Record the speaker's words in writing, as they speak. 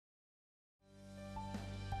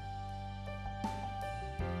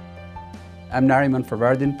I'm Nariman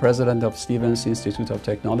Farvardin, President of Stevens Institute of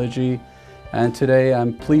Technology, and today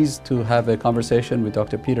I'm pleased to have a conversation with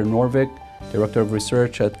Dr. Peter Norvig, Director of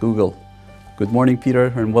Research at Google. Good morning, Peter,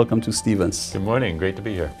 and welcome to Stevens. Good morning, great to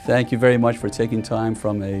be here. Thank you very much for taking time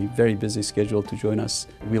from a very busy schedule to join us.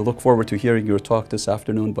 We look forward to hearing your talk this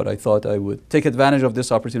afternoon, but I thought I would take advantage of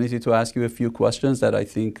this opportunity to ask you a few questions that I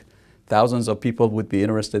think thousands of people would be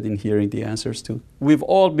interested in hearing the answers to. We've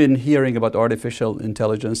all been hearing about artificial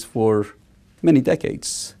intelligence for many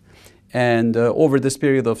decades. And over this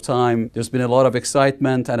period of time, there's been a lot of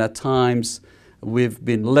excitement, and at times we've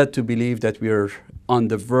been led to believe that we're on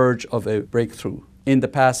the verge of a breakthrough. In the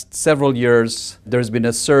past several years, there's been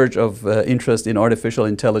a surge of interest in artificial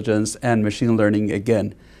intelligence and machine learning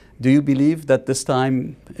again. Do you believe that this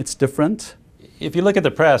time it's different? If you look at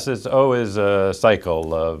the press, it's always a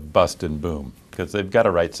cycle of bust and boom, because they've got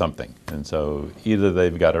to write something. And so either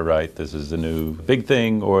they've got to write, this is a new big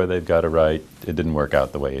thing, or they've got to write, it didn't work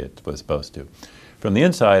out the way it was supposed to. From the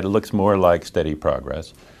inside, it looks more like steady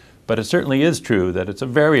progress. But it certainly is true that it's a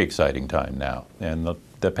very exciting time now. And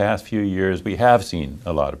the past few years, we have seen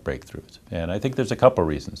a lot of breakthroughs. And I think there's a couple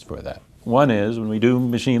reasons for that. One is, when we do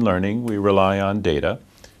machine learning, we rely on data.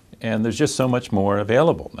 And there's just so much more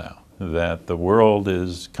available now, that the world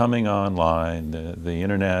is coming online, the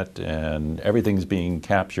internet, and everything's being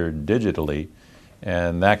captured digitally,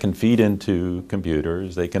 and that can feed into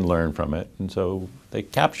computers, they can learn from it, and so they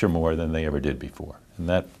capture more than they ever did before, and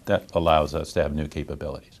that allows us to have new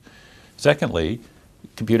capabilities. Secondly,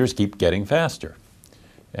 computers keep getting faster,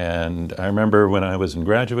 and I remember when I was in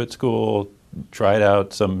graduate school, tried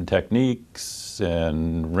out some techniques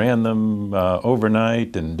and ran them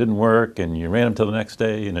overnight and didn't work, and you ran them till the next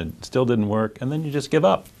day and it still didn't work, and then you just give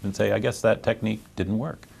up and say, I guess that technique didn't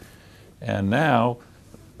work. And now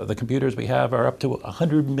the computers we have are up to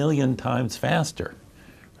 100 million times faster,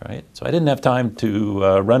 right? So I didn't have time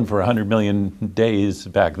to run for 100 million days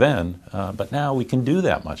back then, but now we can do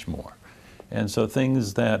that much more. And so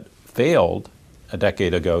things that failed a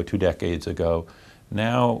decade ago, 2 decades ago,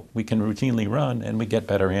 now we can routinely run and we get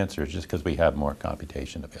better answers just because we have more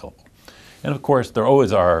computation available. And of course, there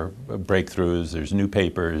always are breakthroughs, there's new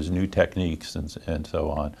papers, new techniques, and so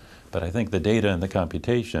on. But I think the data and the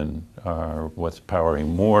computation are what's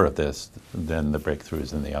powering more of this than the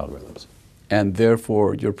breakthroughs in the algorithms. And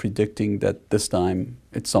therefore, you're predicting that this time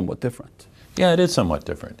it's somewhat different. Yeah, it is somewhat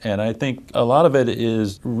different. And I think a lot of it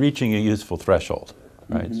is reaching a useful threshold.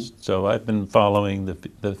 Right? Mm-hmm. So I've been following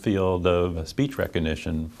the field of speech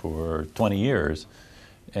recognition for 20 years,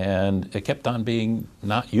 and it kept on being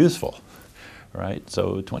not useful, right?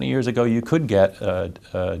 So 20 years ago, you could get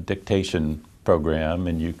a dictation program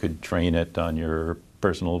and you could train it on your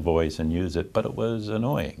personal voice and use it, but it was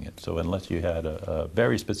annoying. And so unless you had a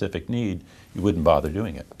very specific need, you wouldn't bother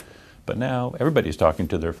doing it. But now everybody's talking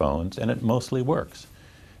to their phones, and it mostly works.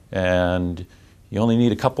 And you only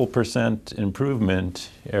need a couple % improvement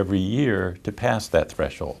every year to pass that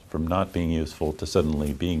threshold from not being useful to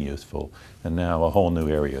suddenly being useful, and now a whole new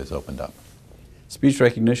area is opened up. Speech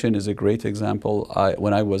recognition is a great example.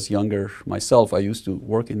 When I was younger myself, I used to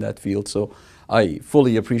work in that field, so I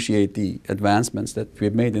fully appreciate the advancements that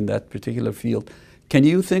we've made in that particular field. Can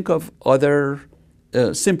you think of other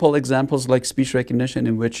simple examples like speech recognition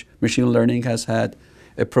in which machine learning has had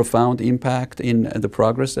a profound impact in the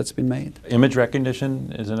progress that's been made? Image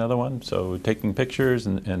recognition is another one. So taking pictures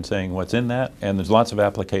and saying what's in that. And there's lots of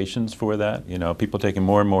applications for that. You know, people taking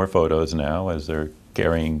more and more photos now as they're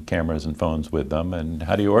carrying cameras and phones with them. And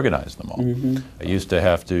how do you organize them all? Mm-hmm. I used to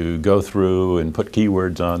have to go through and put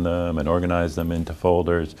keywords on them and organize them into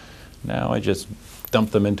folders. Now I just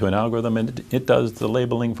dump them into an algorithm and it does the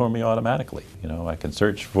labeling for me automatically. You know, I can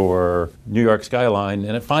search for New York skyline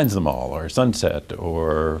and it finds them all, or sunset,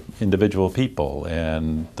 or individual people,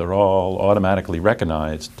 and they're all automatically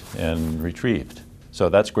recognized and retrieved. So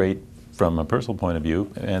that's great from a personal point of view,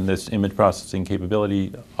 and this image processing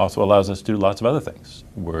capability also allows us to do lots of other things.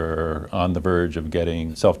 We're on the verge of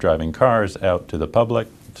getting self-driving cars out to the public,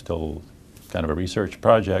 still kind of a research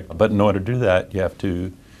project, but in order to do that, you have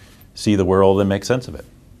to see the world and make sense of it.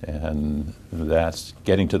 And that's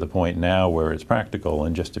getting to the point now where it's practical,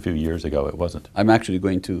 and just a few years ago it wasn't. I'm actually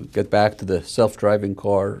going to get back to the self-driving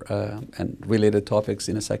car and related topics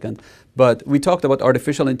in a second. But we talked about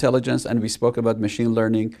artificial intelligence and we spoke about machine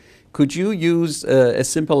learning. Could you use a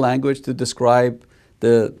simple language to describe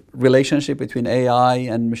the relationship between AI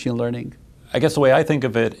and machine learning? I guess the way I think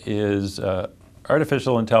of it is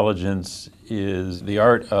artificial intelligence is the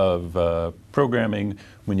art of programming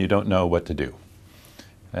when you don't know what to do.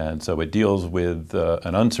 And so it deals with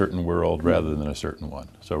an uncertain world rather than a certain one.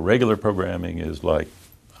 So regular programming is like,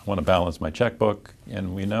 I want to balance my checkbook,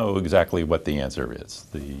 and we know exactly what the answer is.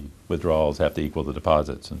 The withdrawals have to equal the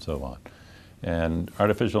deposits and so on. And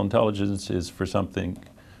artificial intelligence is for something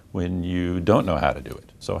when you don't know how to do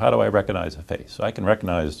it. So how do I recognize a face? So I can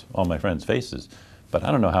recognize all my friends' faces, but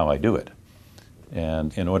I don't know how I do it.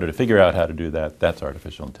 And in order to figure out how to do that, that's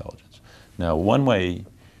artificial intelligence. Now, one way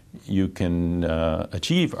you can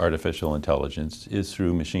achieve artificial intelligence is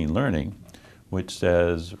through machine learning, which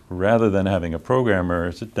says rather than having a programmer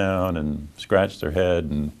sit down and scratch their head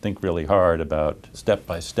and think really hard about step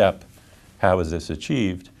by step, how is this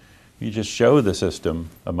achieved, you just show the system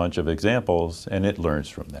a bunch of examples and it learns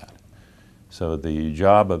from that. So the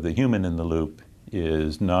job of the human in the loop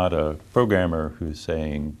is not a programmer who's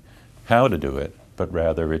saying how to do it, but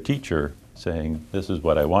rather a teacher saying, this is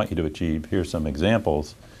what I want you to achieve, here's some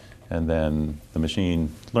examples, and then the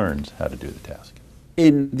machine learns how to do the task.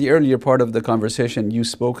 In the earlier part of the conversation, you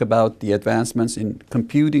spoke about the advancements in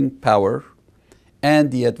computing power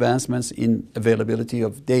and the advancements in availability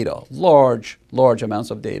of data, large amounts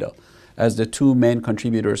of data, as the two main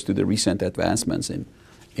contributors to the recent advancements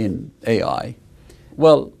in AI.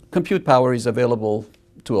 Well, compute power is available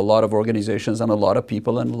to a lot of organizations and a lot of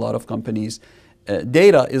people and a lot of companies.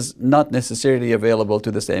 Data is not necessarily available to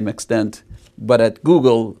the same extent, but at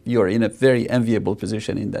Google, you're in a very enviable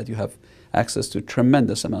position in that you have access to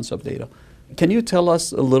tremendous amounts of data. Can you tell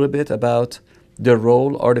us a little bit about the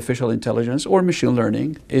role artificial intelligence or machine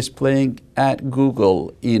learning is playing at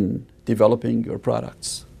Google in developing your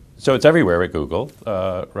products? So it's everywhere at Google,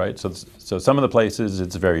 right? So some of the places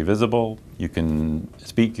it's very visible. You can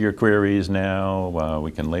speak your queries now.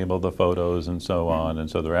 We can label the photos and so on. And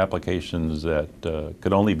so there are applications that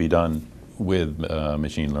could only be done with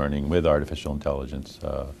machine learning, with artificial intelligence.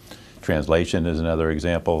 Translation is another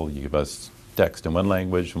example. You give us text in one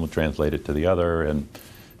language and we'll translate it to the other. And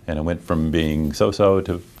it went from being so-so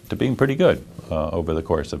to being pretty good over the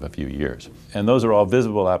course of a few years. And those are all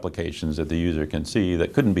visible applications that the user can see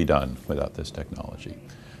that couldn't be done without this technology.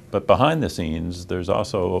 But behind the scenes, there's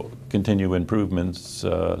also continued improvements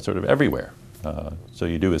sort of everywhere. So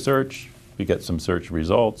you do a search, we get some search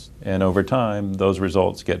results, and over time, those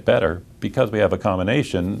results get better because we have a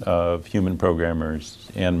combination of human programmers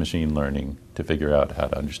and machine learning to figure out how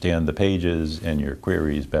to understand the pages and your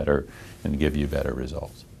queries better and give you better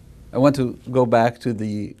results. I want to go back to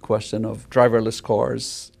the question of driverless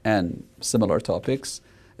cars and similar topics.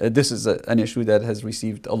 This is an issue that has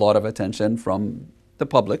received a lot of attention from the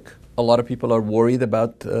public. A lot of people are worried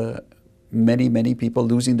about many people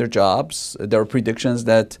losing their jobs. There are predictions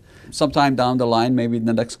that sometime down the line, maybe in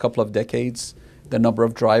the next couple of decades, the number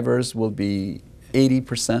of drivers will be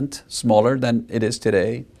 80% smaller than it is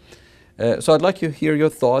today. So I'd like to hear your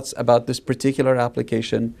thoughts about this particular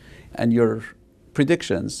application and your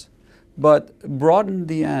predictions, but broaden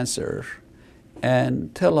the answer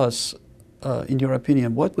and tell us, in your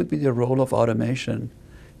opinion, what would be the role of automation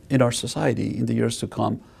in our society in the years to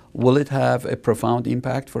come? Will it have a profound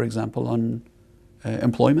impact, for example, on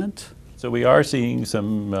employment? So we are seeing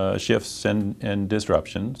some shifts and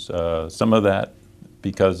disruptions, some of that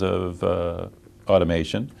because of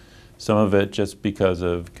automation, some of it just because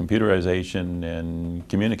of computerization and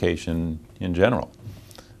communication in general.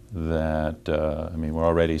 That, I mean, we're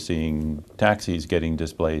already seeing taxis getting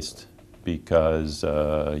displaced because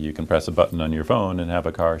you can press a button on your phone and have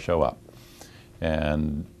a car show up.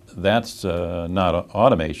 And that's not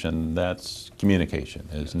automation, that's communication.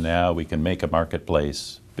 Is now we can make a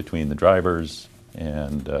marketplace between the drivers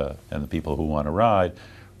and the people who want to ride,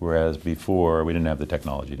 whereas before we didn't have the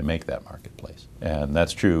technology to make that marketplace. And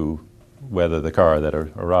that's true whether the car that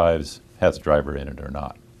arrives has a driver in it or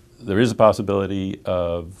not. There is a possibility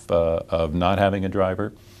of not having a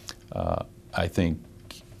driver. I think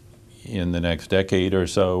in the next decade or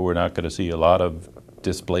so we're not going to see a lot of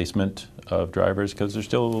displacement of drivers because they're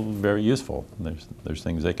still very useful. There's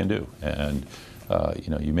things they can do, and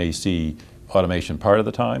you may see automation part of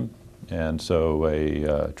the time, and so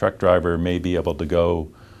a truck driver may be able to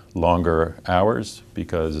go longer hours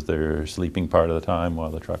because they're sleeping part of the time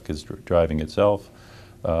while the truck is driving itself.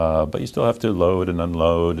 But you still have to load and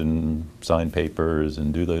unload and sign papers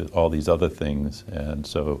and do all these other things, and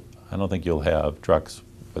so I don't think you'll have trucks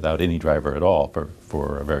without any driver at all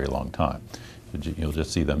for a very long time. You'll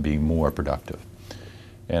just see them being more productive.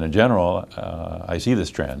 And in general, I see this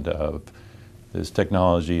trend of this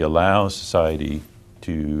technology allows society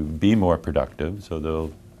to be more productive, so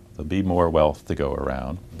there'll be more wealth to go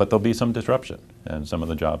around, but there'll be some disruption, and some of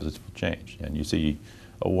the jobs will change. And you see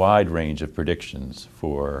a wide range of predictions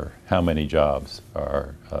for how many jobs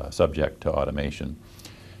are subject to automation.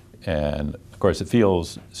 And of course, it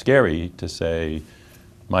feels scary to say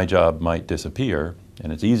my job might disappear,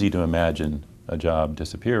 and it's easy to imagine a job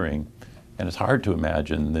disappearing, and it's hard to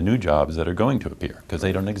imagine the new jobs that are going to appear because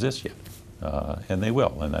they don't exist yet. And they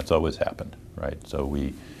will, and that's always happened, right? So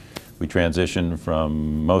we transitioned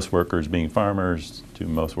from most workers being farmers to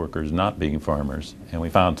most workers not being farmers, and we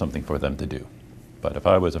found something for them to do. But if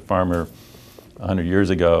I was a farmer 100 years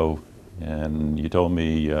ago and you told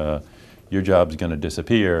me your job's going to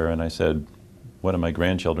disappear, and I said, what are my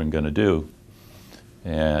grandchildren going to do?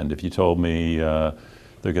 And if you told me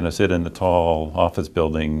they're going to sit in the tall office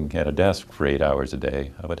building at a desk for 8 hours a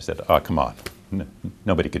day, I would have said, oh, come on.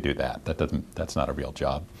 Nobody could do that. That's not a real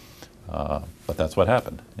job. But that's what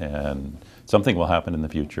happened. And something will happen in the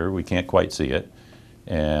future. We can't quite see it.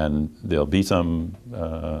 And there'll be some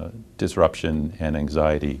disruption and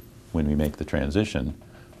anxiety when we make the transition.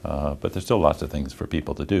 But there's still lots of things for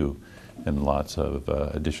people to do, and lots of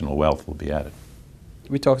additional wealth will be added.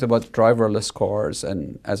 We talked about driverless cars,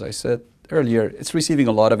 and as I said earlier, it's receiving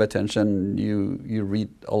a lot of attention. You read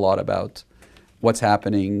a lot about what's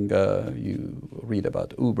happening. You read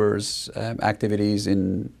about Uber's activities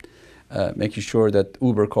in making sure that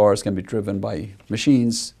Uber cars can be driven by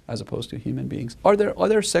machines as opposed to human beings. Are there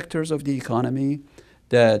other sectors of the economy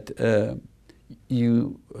that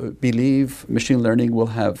you believe machine learning will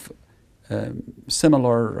have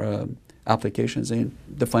similar applications in?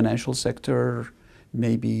 The financial sector,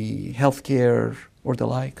 maybe healthcare or the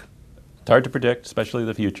like? It's hard to predict, especially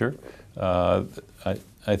the future.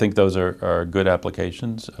 I think those are good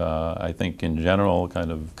applications. I think in general,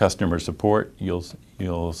 kind of customer support,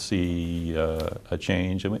 you'll see a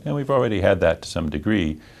change, and we've already had that to some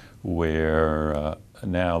degree, where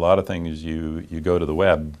now a lot of things you go to the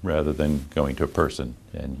web rather than going to a person,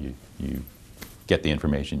 and you get the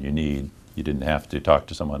information you need. You didn't have to talk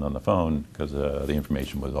to someone on the phone because the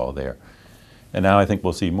information was all there. And now I think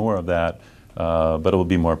we'll see more of that, but it will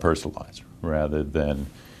be more personalized rather than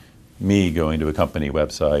me going to a company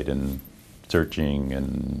website and searching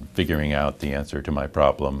and figuring out the answer to my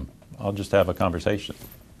problem. I'll just have a conversation.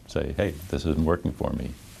 Say, hey, this isn't working for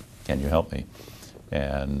me. Can you help me?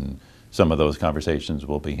 And some of those conversations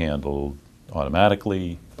will be handled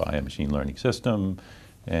automatically by a machine learning system.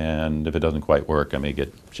 And if it doesn't quite work, I may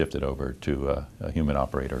get shifted over to a human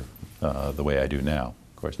operator the way I do now.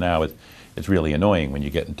 Of course, now it's really annoying when you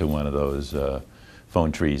get into one of those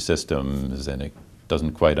phone tree systems and it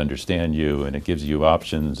doesn't quite understand you and it gives you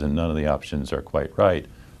options and none of the options are quite right.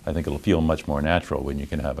 I think it'll feel much more natural when you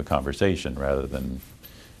can have a conversation rather than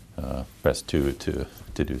press 2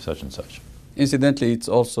 to do such and such. Incidentally, it's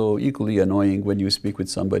also equally annoying when you speak with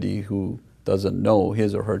somebody who doesn't know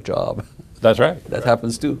his or her job. That's right. That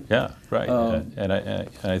happens too. Yeah, right. And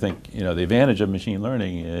I think the advantage of machine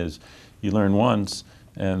learning is you learn once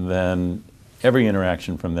and then every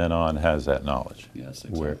interaction from then on has that knowledge. Yes,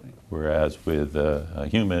 exactly. Whereas with a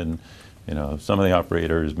human, some of the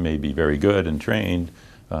operators may be very good and trained,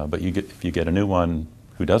 but if you get a new one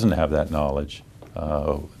who doesn't have that knowledge,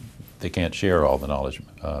 they can't share all the knowledge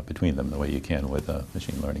between them the way you can with a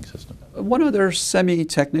machine learning system. One other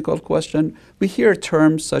semi-technical question. We hear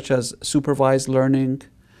terms such as supervised learning,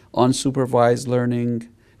 unsupervised learning,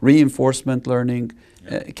 reinforcement learning.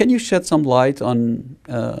 Can you shed some light on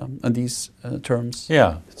these terms?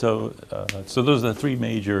 Yeah, so those are the three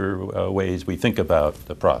major ways we think about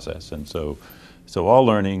the process. And so all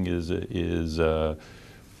learning is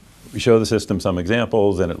we show the system some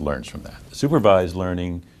examples and it learns from that. Supervised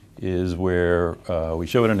learning is where we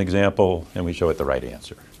show it an example and we show it the right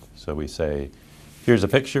answer. So we say, here's a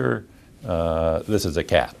picture, this is a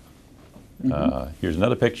cat. Here's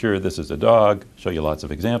another picture, this is a dog, show you lots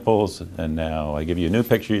of examples, and now I give you a new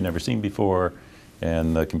picture you've never seen before,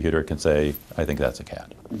 and the computer can say, I think that's a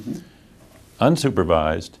cat.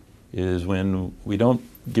 Unsupervised is when we don't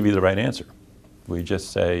give you the right answer. We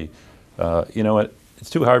just say, you know what, it's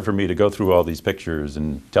too hard for me to go through all these pictures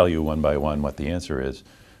and tell you one by one what the answer is,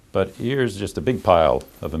 but here's just a big pile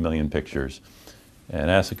of 1 million pictures, and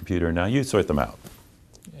ask the computer, now you sort them out.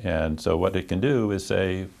 And so what it can do is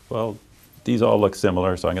say, well, these all look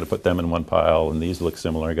similar, so I'm going to put them in one pile, and these look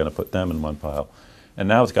similar, I'm going to put them in one pile. And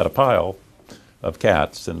now it's got a pile of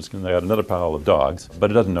cats, and it's got another pile of dogs, but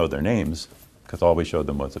it doesn't know their names, because all we showed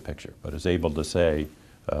them was a picture. But it's able to say,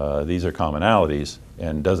 these are commonalities,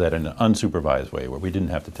 and does that in an unsupervised way, where we didn't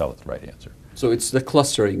have to tell it the right answer. So it's the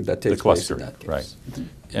clustering that takes place in that case. Right.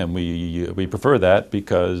 And we prefer that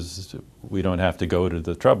because we don't have to go to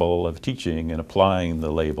the trouble of teaching and applying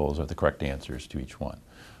the labels or the correct answers to each one.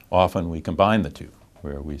 Often we combine the two,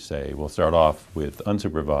 where we say we'll start off with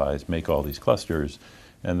unsupervised, make all these clusters,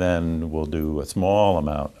 and then we'll do a small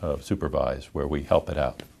amount of supervised where we help it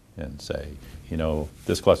out. and say, you know,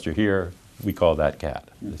 this cluster here, we call that cat.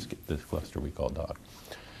 This cluster we call dog.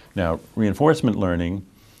 Now, reinforcement learning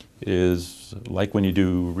is like when you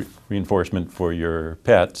do reinforcement for your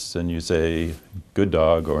pets and you say good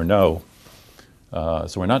dog or no.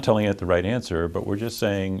 So we're not telling it the right answer, but we're just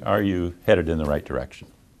saying, are you headed in the right direction?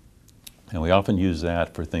 And we often use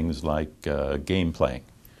that for things like game playing,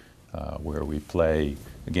 where we play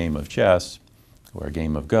a game of chess or a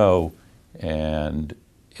game of Go, and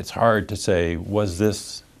it's hard to say, was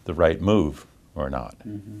this the right move or not?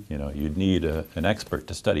 You know, you'd need an expert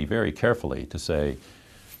to study very carefully to say,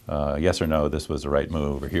 yes or no, this was the right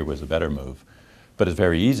move, or here was a better move. But it's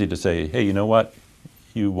very easy to say, hey, you know what?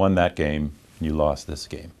 You won that game, and you lost this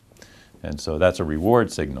game. And so that's a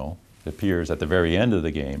reward signal. It appears at the very end of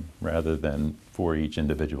the game rather than for each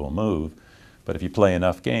individual move. But if you play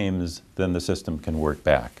enough games, then the system can work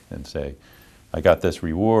back and say, I got this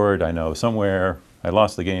reward, I know somewhere, I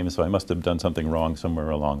lost the game, so I must have done something wrong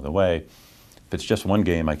somewhere along the way. If it's just one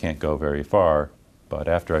game, I can't go very far. But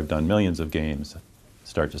after I've done millions of games,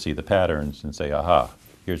 start to see the patterns and say, aha,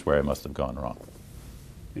 here's where I must have gone wrong.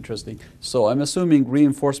 Interesting. So I'm assuming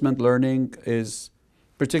reinforcement learning is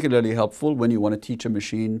particularly helpful when you want to teach a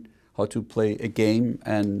machine how to play a game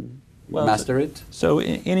and master it? So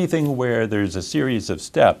anything where there's a series of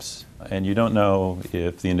steps and you don't know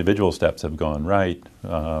if the individual steps have gone right,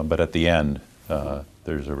 but at the end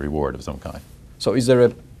there's a reward of some kind. So is there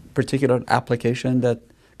a particular application that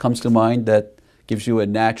comes to mind that gives you a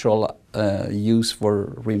natural use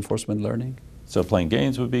for reinforcement learning? So playing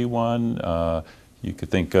games would be one. You could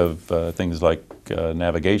think of things like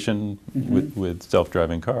navigation with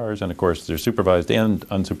self-driving cars, and of course there's supervised and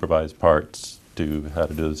unsupervised parts to how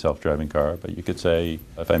to do the self-driving car. But you could say,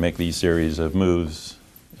 if I make these series of moves,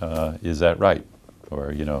 is that right?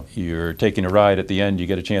 Or, you know, you're taking a ride, at the end you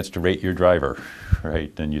get a chance to rate your driver,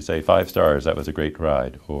 right? And you say 5 stars, that was a great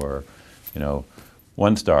ride. Or, you know,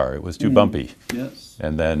 1 star, it was too bumpy. Yes.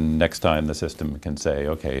 And then next time the system can say,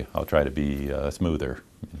 okay, I'll try to be smoother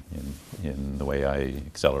in the way I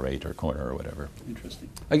accelerate or corner or whatever. Interesting.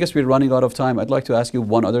 I guess we're running out of time. I'd like to ask you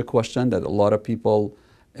one other question that a lot of people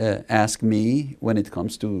ask me when it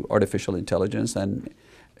comes to artificial intelligence and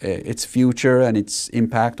its future and its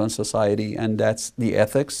impact on society, and that's the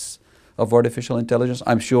ethics of artificial intelligence.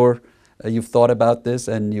 I'm sure you've thought about this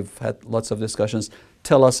and you've had lots of discussions.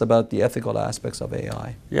 Tell us about the ethical aspects of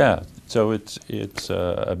AI. Yeah, so it's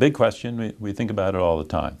a big question. We think about it all the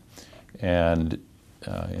time. And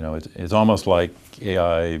you know, it's almost like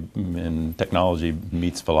AI and technology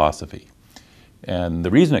meets philosophy. And the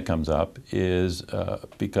reason it comes up is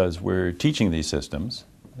because we're teaching these systems.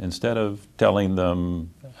 Instead of telling them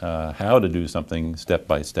how to do something step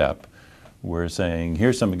by step, we're saying,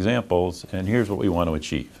 here's some examples and here's what we want to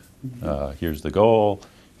achieve. Here's the goal,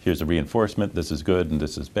 here's the reinforcement, this is good and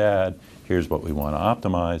this is bad, here's what we want to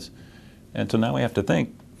optimize. And so now we have to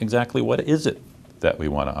think exactly what is it that we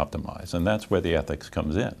want to optimize, and that's where the ethics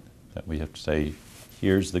comes in. That we have to say,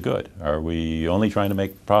 here's the good. Are we only trying to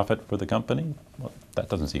make profit for the company? Well, that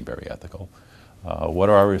doesn't seem very ethical. What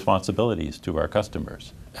are our responsibilities to our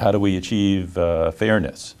customers? How do we achieve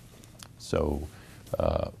fairness? So,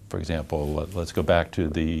 for example, let's go back to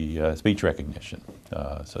the speech recognition.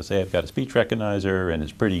 So say I've got a speech recognizer and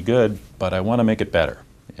it's pretty good, but I want to make it better.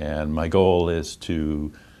 And my goal is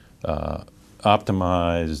to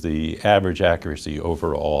optimize the average accuracy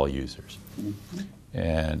over all users.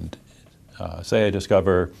 And say I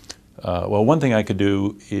discover, well, one thing I could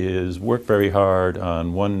do is work very hard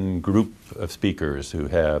on one group of speakers who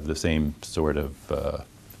have the same sort of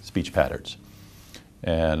speech patterns.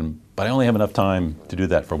 But I only have enough time to do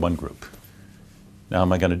that for one group. Now,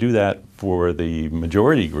 am I going to do that for the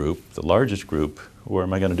majority group, the largest group, or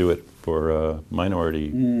am I going to do it for a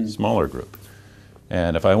minority, smaller group?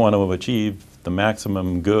 And if I want to achieve the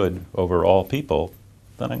maximum good over all people,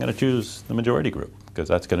 then I'm going to choose the majority group, because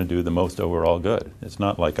that's going to do the most overall good. It's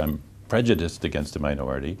not like I'm prejudiced against a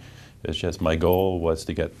minority. It's just my goal was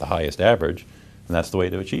to get the highest average, and that's the way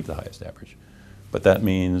to achieve the highest average. But that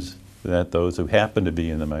means that those who happen to be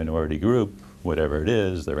in the minority group, whatever it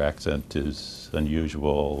is, their accent is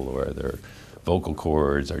unusual or their vocal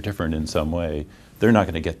cords are different in some way, they're not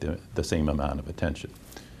going to get the same amount of attention.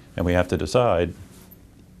 And we have to decide,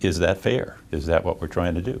 is that fair? Is that what we're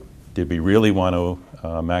trying to do? Did we really want to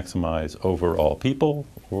maximize overall people,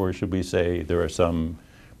 or should we say there are some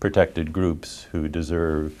protected groups who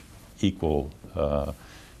deserve equal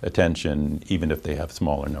attention even if they have a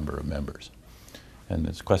smaller number of members? And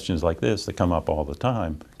there's questions like this that come up all the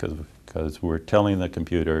time because we're telling the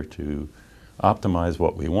computer to optimize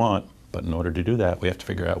what we want, but in order to do that we have to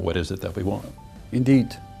figure out what is it that we want.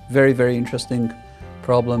 Indeed. very, very interesting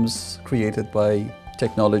problems created by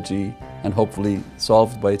technology and hopefully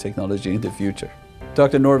solved by technology in the future.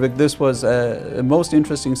 Dr. Norvig, this was a most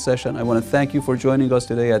interesting session. I want to thank you for joining us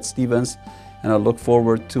today at Stevens, and I look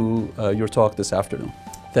forward to your talk this afternoon.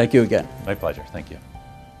 Thank you again. My pleasure. Thank you.